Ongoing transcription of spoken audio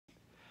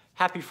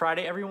Happy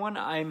Friday, everyone.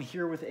 I'm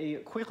here with a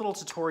quick little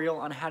tutorial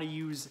on how to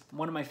use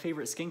one of my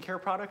favorite skincare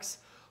products,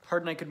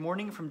 Hard Night Good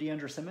Morning from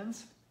D'Andra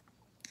Simmons.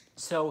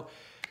 So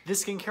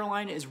this skincare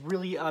line is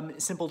really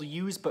simple to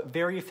use, but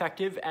very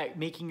effective at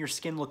making your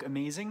skin look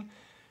amazing.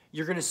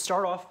 You're gonna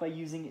start off by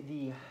using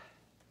the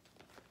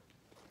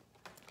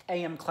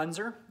AM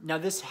cleanser. Now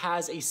this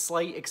has a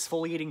slight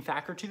exfoliating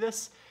factor to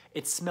this.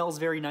 It smells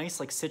very nice,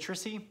 like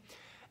citrusy,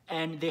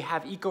 and they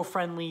have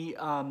eco-friendly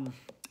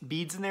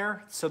beads in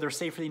there, so they're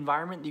safe for the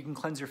environment that you can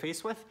cleanse your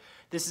face with.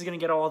 This is gonna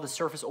get all the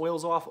surface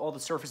oils off, all the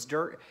surface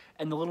dirt,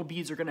 and the little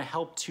beads are gonna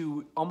help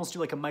to almost do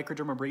like a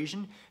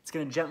microdermabrasion. It's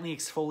gonna gently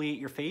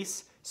exfoliate your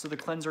face so the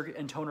cleanser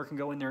and toner can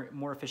go in there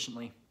more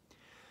efficiently.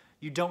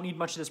 You don't need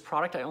much of this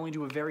product. I only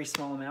do a very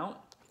small amount.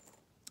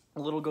 A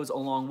little goes a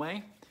long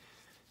way.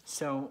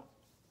 So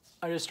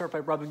I just start by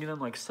rubbing it in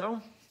like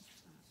so,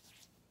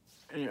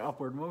 in an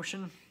upward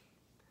motion.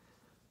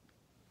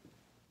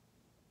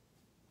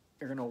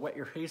 You're gonna wet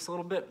your face a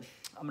little bit.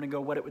 I'm gonna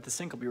go wet it with the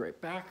sink. I'll be right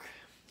back.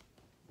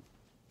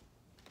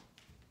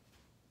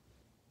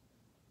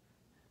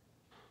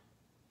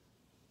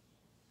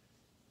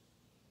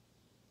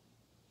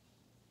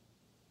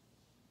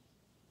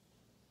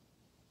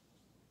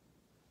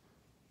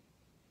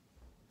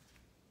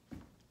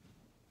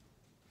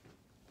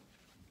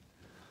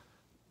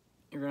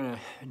 You're gonna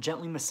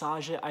gently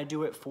massage it. I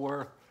do it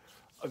for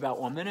about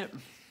 1 minute,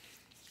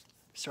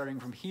 starting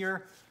from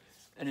here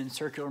and in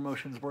circular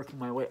motions, working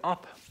my way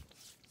up.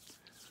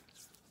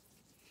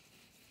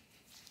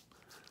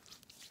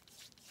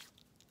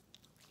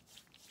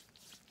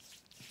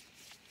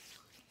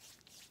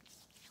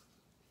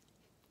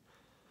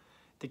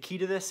 The key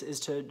to this is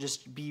to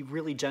just be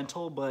really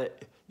gentle,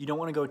 but you don't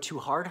want to go too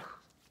hard,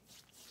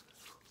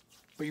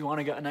 but you want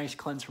to get a nice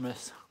cleanse from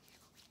this.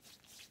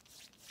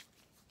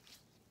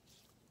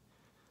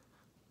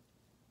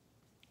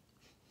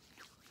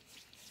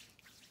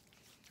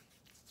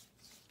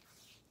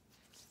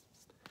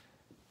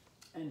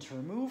 And to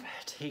remove,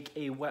 take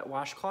a wet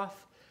washcloth.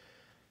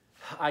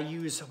 I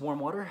use warm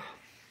water.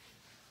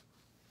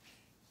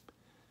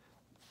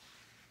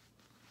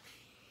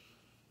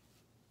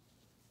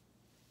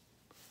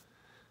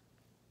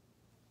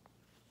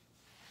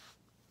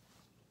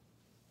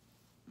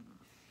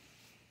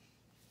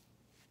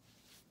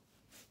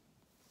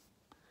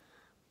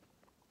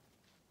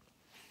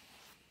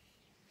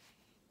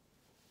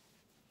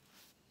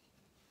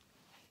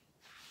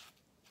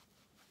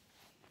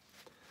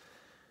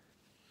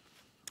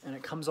 And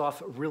it comes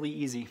off really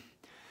easy.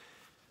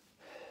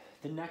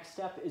 The next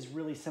step is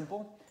really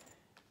simple.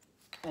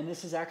 And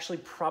this is actually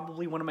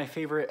probably one of my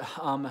favorite,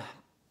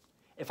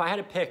 if I had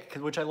to pick,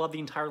 which I love the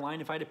entire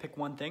line, if I had to pick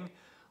one thing,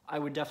 I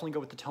would definitely go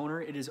with the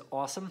toner. It is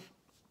awesome.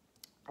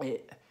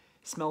 It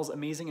smells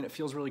amazing and it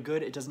feels really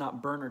good. It does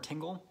not burn or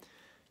tingle.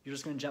 You're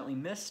just gonna gently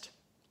mist.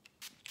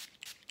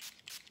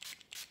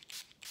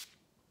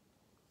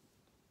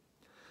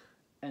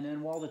 And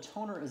then while the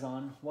toner is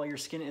on, while your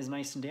skin is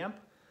nice and damp,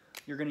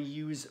 you're gonna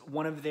use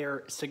one of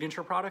their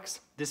signature products.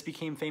 This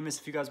became famous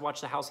if you guys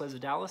watch The Housewives of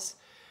Dallas,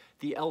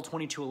 the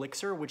L22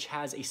 Elixir, which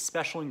has a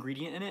special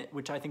ingredient in it,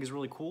 which I think is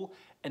really cool,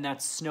 and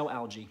that's snow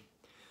algae.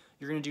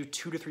 You're gonna do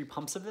 2 to 3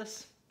 pumps of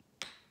this.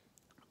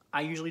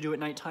 I usually do it at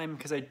nighttime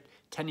because I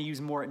tend to use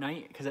more at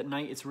night, because at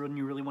night it's when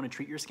you really wanna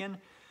treat your skin,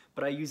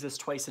 but I use this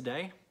twice a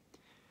day.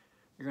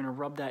 You're gonna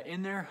rub that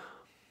in there.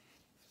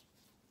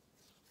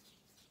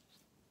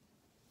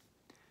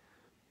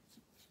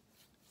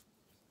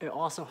 It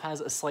also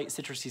has a slight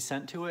citrusy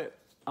scent to it,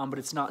 but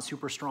it's not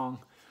super strong.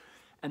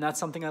 And that's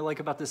something I like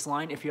about this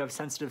line. If you have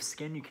sensitive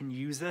skin, you can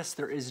use this.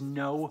 There is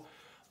no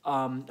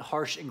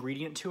harsh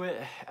ingredient to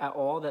it at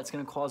all that's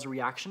gonna cause a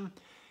reaction.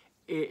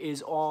 It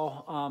is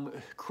all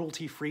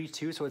cruelty-free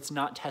too, so it's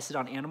not tested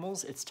on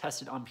animals, it's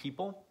tested on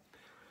people.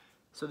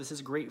 So this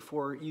is great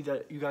for you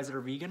guys that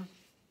are vegan.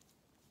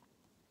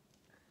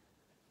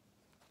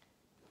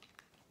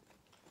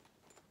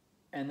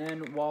 And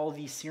then while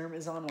the serum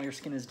is on, while your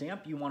skin is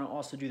damp, you wanna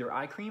also do their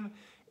eye cream.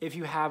 If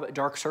you have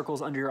dark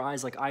circles under your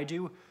eyes like I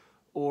do,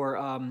 or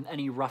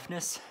any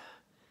roughness,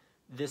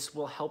 this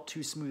will help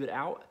to smooth it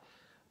out.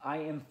 I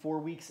am 4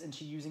 weeks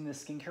into using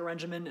this skincare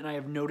regimen and I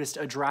have noticed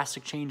a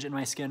drastic change in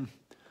my skin.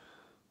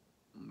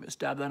 Just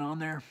dab that on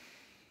there.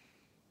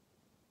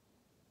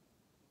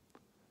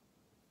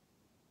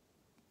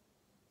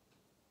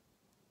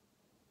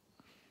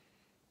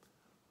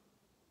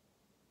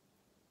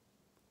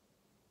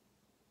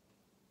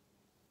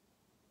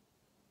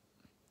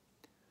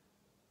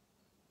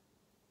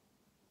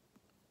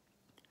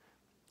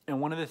 And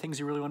one of the things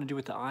you really want to do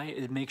with the eye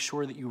is make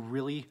sure that you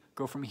really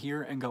go from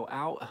here and go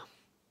out.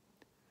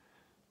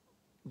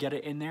 Get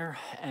it in there.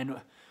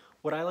 And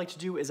what I like to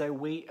do is I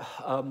wait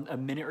a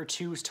minute or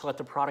two to let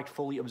the product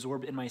fully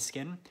absorb in my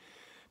skin,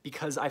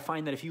 because I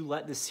find that if you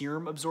let the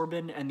serum absorb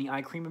in and the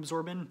eye cream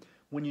absorb in,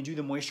 when you do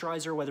the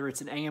moisturizer, whether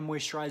it's an AM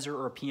moisturizer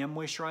or a PM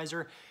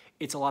moisturizer,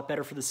 it's a lot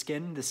better for the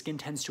skin. The skin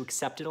tends to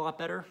accept it a lot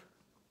better.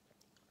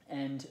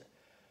 And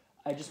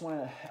I just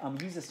want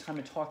to use this time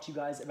to talk to you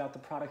guys about the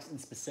products in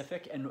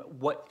specific and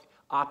what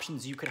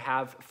options you could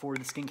have for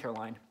the skincare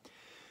line.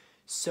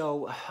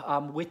 So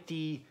with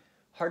the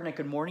Hard Night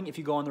Good Morning, if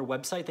you go on their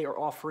website, they are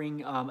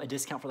offering a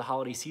discount for the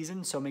holiday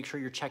season. So make sure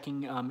you're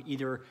checking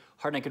either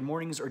Hard Night Good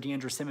Mornings or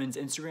Deandra Simmons'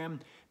 Instagram.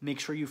 Make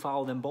sure you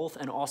follow them both,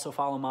 and also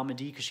follow Mama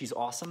D because she's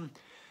awesome.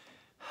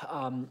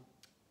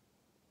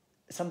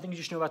 Some things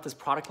you should know about this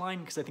product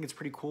line, because I think it's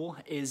pretty cool,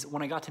 is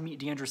when I got to meet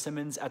Deandra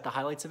Simmons at the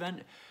Highlights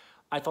event,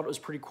 I thought it was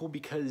pretty cool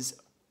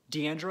because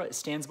Deandra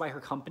stands by her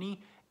company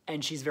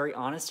and she's very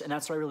honest, and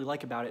that's what I really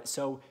like about it.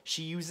 So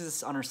she uses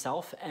this on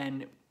herself,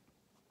 and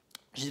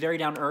she's very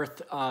down to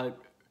earth,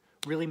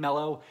 really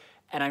mellow,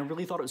 and I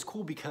really thought it was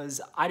cool because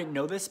I didn't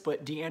know this,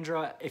 but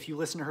Deandra, if you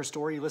listen to her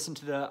story, listen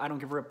to the I Don't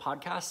Give a Rip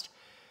podcast,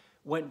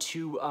 went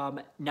to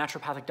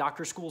naturopathic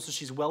doctor school, so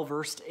she's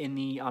well-versed in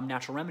the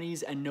natural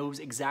remedies and knows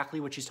exactly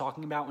what she's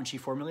talking about when she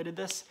formulated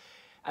this,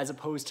 as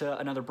opposed to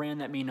another brand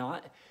that may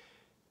not.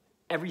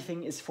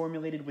 Everything is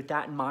formulated with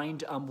that in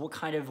mind. What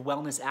kind of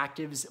wellness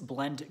actives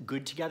blend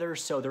good together,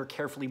 so they're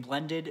carefully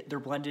blended. They're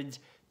blended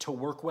to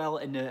work well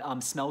and to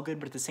smell good,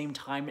 but at the same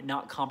time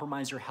not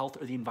compromise your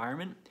health or the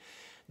environment.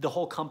 The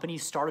whole company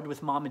started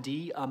with Mama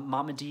D.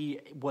 Mama D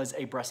was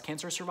a breast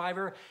cancer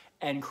survivor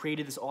and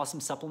created this awesome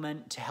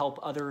supplement to help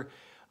other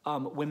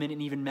women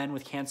and even men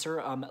with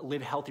cancer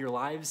live healthier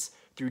lives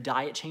through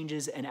diet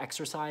changes and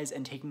exercise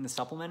and taking the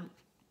supplement.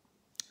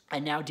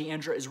 And now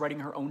Deandra is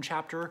writing her own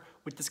chapter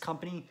with this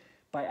company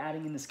by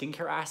adding in the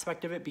skincare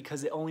aspect of it,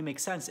 because it only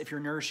makes sense. If you're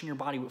nourishing your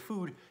body with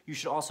food, you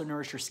should also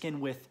nourish your skin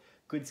with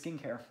good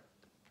skincare.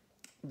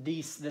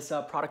 This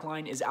product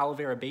line is aloe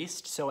vera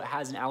based, so it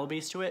has an aloe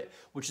base to it,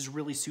 which is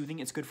really soothing.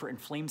 It's good for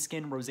inflamed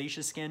skin,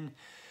 rosacea skin,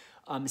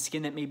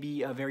 skin that may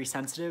be very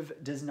sensitive,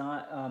 does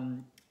not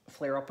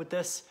flare up with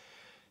this.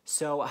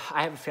 So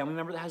I have a family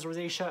member that has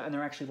rosacea, and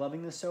they're actually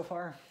loving this so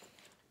far.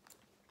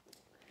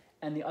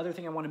 And the other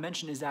thing I want to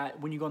mention is that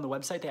when you go on the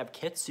website, they have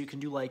kits, so you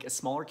can do like a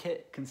smaller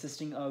kit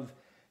consisting of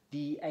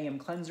the AM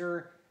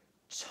cleanser,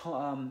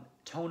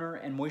 toner,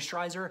 and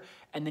moisturizer,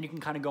 and then you can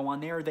kind of go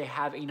on there. They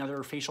have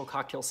another facial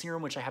cocktail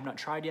serum, which I have not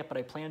tried yet, but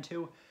I plan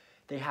to.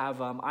 They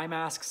have eye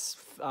masks,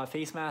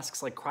 face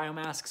masks, like cryo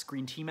masks,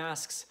 green tea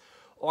masks,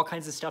 all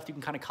kinds of stuff you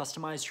can kind of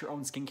customize to your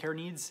own skincare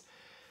needs.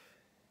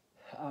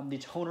 The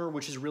toner,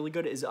 which is really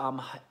good, is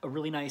a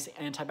really nice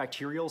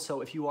antibacterial.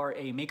 So if you are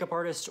a makeup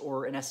artist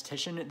or an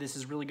esthetician, this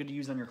is really good to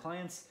use on your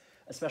clients,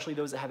 especially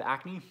those that have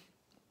acne.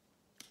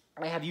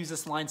 I have used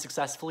this line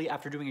successfully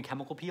after doing a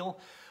chemical peel,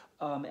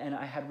 and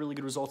I had really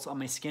good results on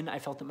my skin. I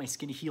felt that my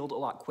skin healed a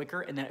lot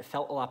quicker and that it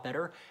felt a lot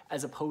better,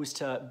 as opposed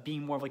to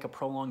being more of like a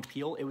prolonged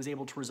peel. It was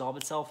able to resolve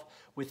itself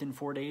within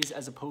 4 days,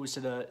 as opposed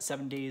to the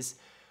 7 days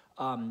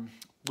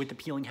with the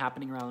peeling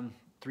happening around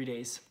 3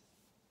 days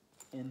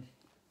in.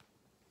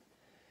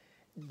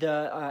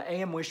 The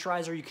AM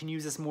moisturizer, you can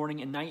use this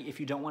morning and night if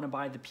you don't want to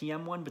buy the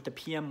PM one, but the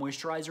PM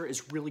moisturizer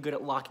is really good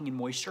at locking in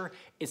moisture.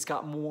 It's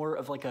got more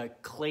of like a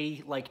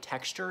clay-like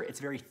texture.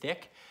 It's very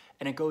thick,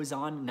 and it goes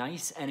on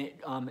nice, and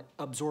it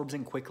absorbs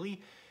in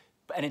quickly,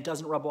 and it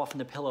doesn't rub off in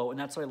the pillow. And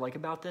that's what I like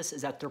about this,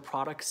 is that their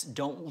products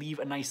don't leave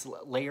a nice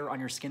layer on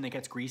your skin that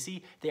gets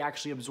greasy. They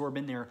actually absorb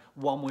in there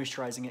while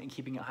moisturizing it and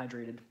keeping it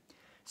hydrated.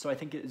 So I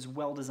think it is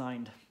well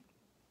designed.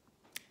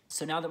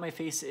 So now that my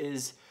face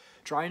is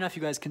dry enough,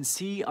 you guys can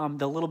see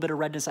the little bit of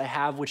redness I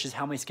have, which is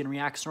how my skin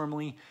reacts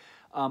normally.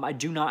 I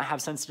do not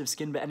have sensitive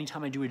skin, but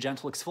anytime I do a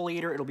gentle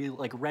exfoliator, it'll be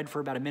like red for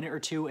about a minute or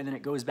two, and then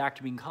it goes back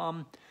to being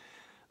calm.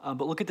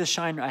 But look at the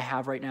shine I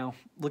have right now.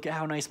 Look at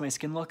how nice my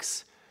skin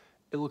looks.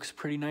 It looks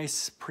pretty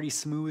nice, pretty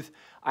smooth.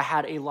 I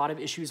had a lot of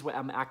issues with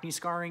acne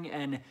scarring,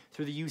 and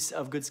through the use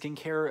of good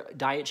skincare,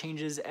 diet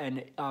changes,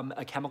 and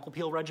a chemical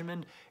peel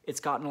regimen, it's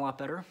gotten a lot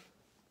better.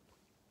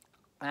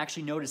 I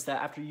actually noticed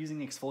that after using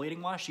the exfoliating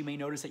wash, you may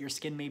notice that your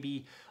skin may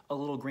be a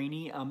little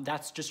grainy.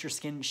 That's just your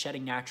skin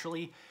shedding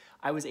naturally.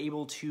 I was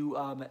able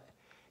to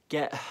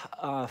get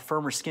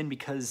firmer skin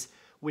because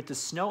with the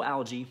snow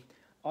algae,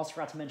 also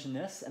forgot to mention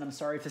this, and I'm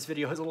sorry if this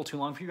video is a little too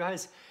long for you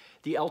guys,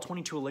 the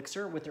L22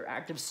 elixir with their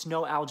active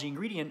snow algae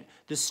ingredient.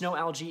 The snow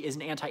algae is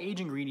an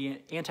anti-aging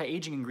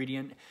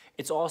ingredient.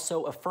 It's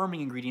also a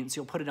firming ingredient, so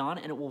you'll put it on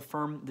and it will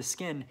firm the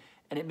skin,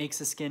 and it makes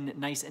the skin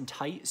nice and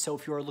tight. So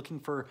if you're looking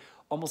for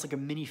almost like a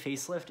mini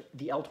facelift,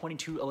 the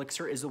L22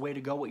 elixir is the way to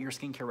go with your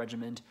skincare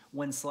regimen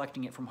when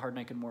selecting it from Hard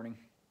Night Good Morning.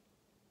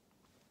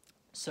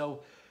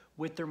 So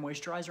with their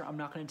moisturizer, I'm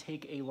not gonna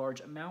take a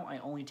large amount. I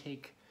only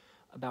take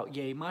about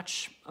yay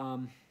much.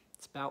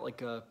 It's about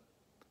like a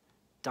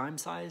dime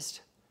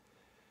sized.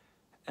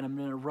 And I'm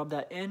gonna rub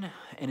that in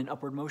an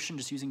upward motion,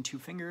 just using 2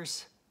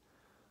 fingers.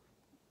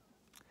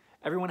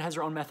 Everyone has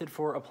their own method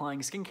for applying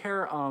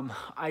skincare.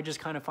 I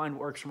just kind of find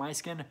what works for my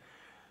skin.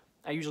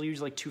 I usually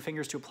use like 2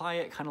 fingers to apply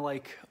it, kind of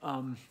like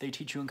they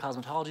teach you in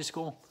cosmetology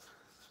school.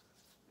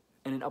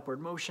 In an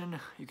upward motion,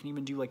 you can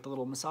even do like the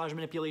little massage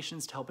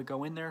manipulations to help it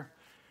go in there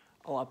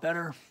a lot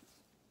better.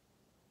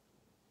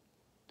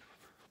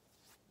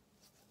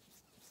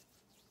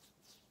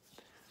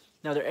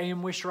 Now their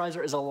AM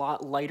moisturizer is a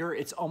lot lighter.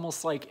 It's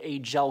almost like a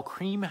gel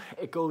cream.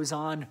 It goes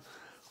on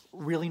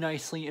really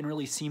nicely and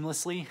really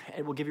seamlessly.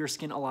 It will give your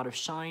skin a lot of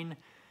shine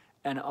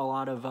and a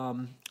lot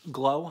of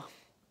glow.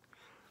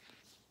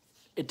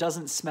 It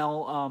doesn't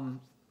smell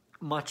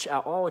much at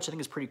all, which I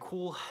think is pretty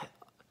cool.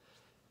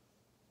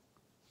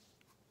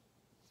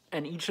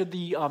 And each of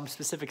the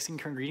specific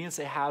skincare ingredients,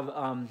 they have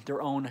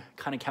their own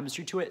kind of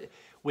chemistry to it,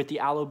 with the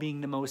aloe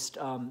being the most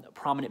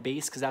prominent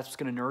base because that's what's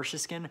going to nourish the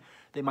skin.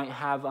 They might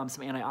have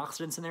some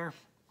antioxidants in there.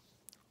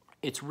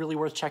 It's really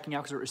worth checking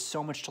out because there is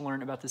so much to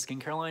learn about the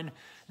skincare line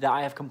that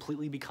I have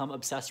completely become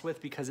obsessed with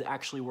because it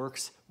actually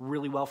works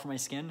really well for my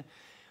skin.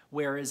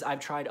 Whereas I've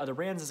tried other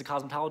brands as a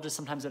cosmetologist,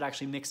 sometimes I'd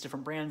actually mix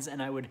different brands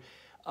and I would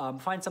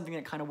find something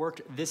that kind of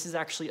worked. This is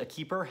actually a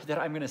keeper that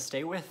I'm going to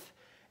stay with.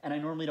 And I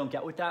normally don't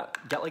get like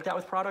that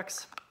with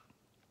products.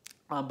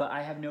 But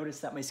I have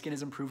noticed that my skin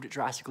has improved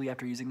drastically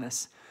after using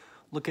this.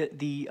 Look at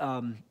the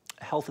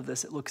health of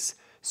this. It looks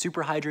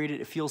super hydrated.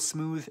 It feels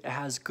smooth. It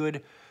has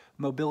good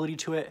mobility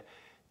to it.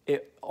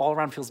 It all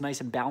around feels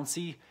nice and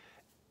bouncy.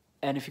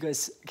 And if you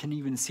guys can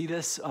even see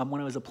this,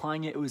 when I was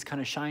applying it, it was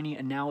kind of shiny,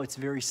 and now it's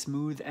very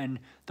smooth and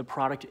the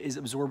product is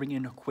absorbing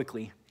in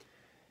quickly.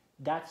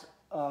 That's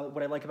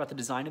what I like about the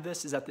design of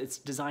this, is that it's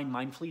designed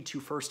mindfully to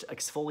first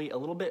exfoliate a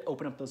little bit,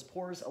 open up those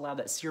pores, allow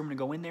that serum to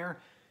go in there.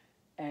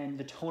 And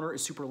the toner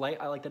is super light.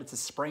 I like that it's a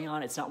spray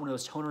on. It's not one of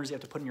those toners you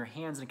have to put in your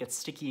hands and it gets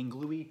sticky and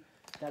gluey.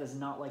 That is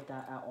not like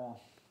that at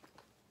all.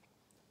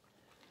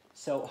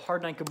 So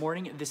Hard Night Good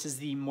Morning, this is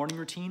the morning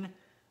routine.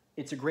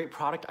 It's a great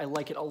product. I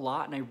like it a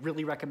lot, and I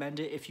really recommend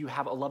it if you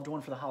have a loved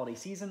one for the holiday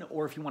season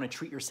or if you want to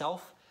treat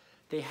yourself.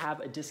 They have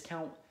a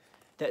discount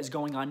that is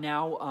going on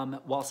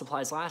now while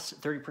supplies last,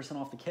 30%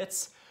 off the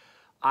kits.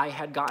 I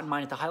had gotten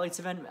mine at the Highlights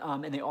event,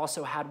 and they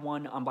also had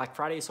one on Black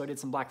Friday, so I did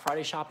some Black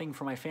Friday shopping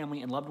for my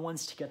family and loved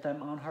ones to get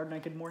them on Hard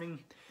Night Good Morning,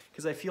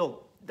 because I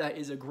feel that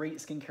is a great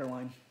skincare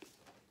line.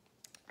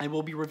 I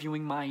will be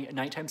reviewing my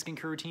nighttime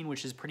skincare routine,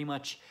 which is pretty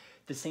much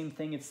the same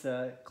thing. It's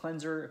the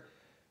cleanser,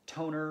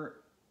 toner,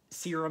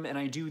 serum, and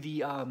I do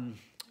the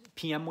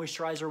PM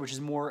moisturizer, which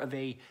is more of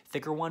a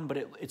thicker one, but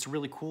it's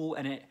really cool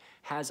and it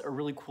has a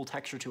really cool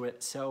texture to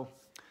it. So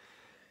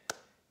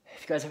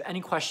if you guys have any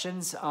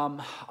questions on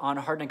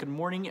Hard Night Good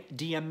Morning,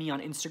 DM me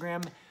on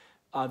Instagram,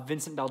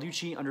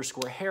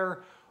 VincentBalducci_hair,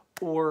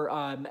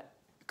 or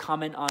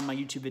comment on my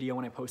YouTube video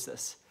when I post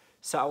this.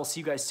 So I will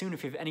see you guys soon.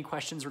 If you have any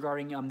questions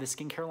regarding the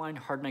skincare line,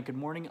 Hard Night Good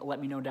Morning, let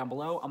me know down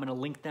below. I'm gonna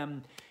link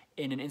them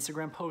in an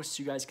Instagram post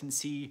so you guys can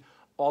see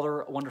all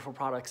their wonderful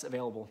products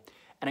available.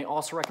 And I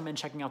also recommend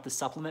checking out the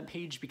supplement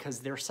page because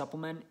their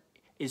supplement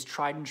is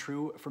tried and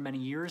true for many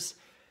years.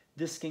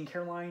 This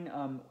skincare line,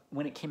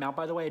 when it came out,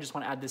 by the way, I just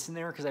want to add this in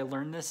there because I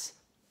learned this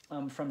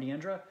from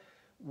Deandra,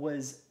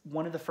 was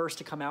one of the first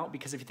to come out,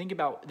 because if you think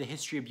about the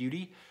history of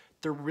beauty,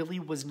 there really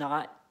was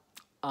not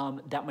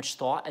that much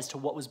thought as to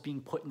what was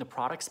being put in the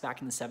products back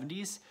in the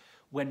 70s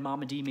when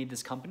Mama D made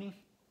this company.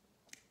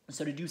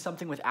 So to do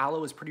something with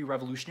aloe is pretty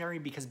revolutionary,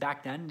 because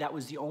back then that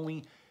was the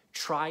only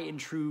try and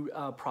true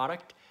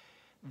product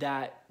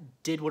that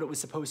did what it was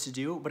supposed to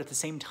do, but at the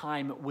same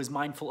time was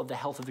mindful of the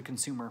health of the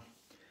consumer.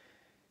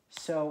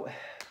 So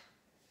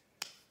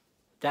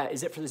that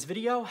is it for this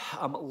video.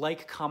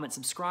 Like, comment,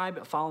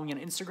 subscribe, follow me on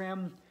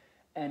Instagram,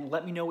 and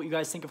let me know what you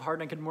guys think of Hard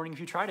Night Good Morning if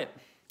you tried it.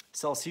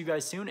 So I'll see you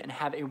guys soon, and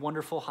have a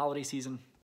wonderful holiday season.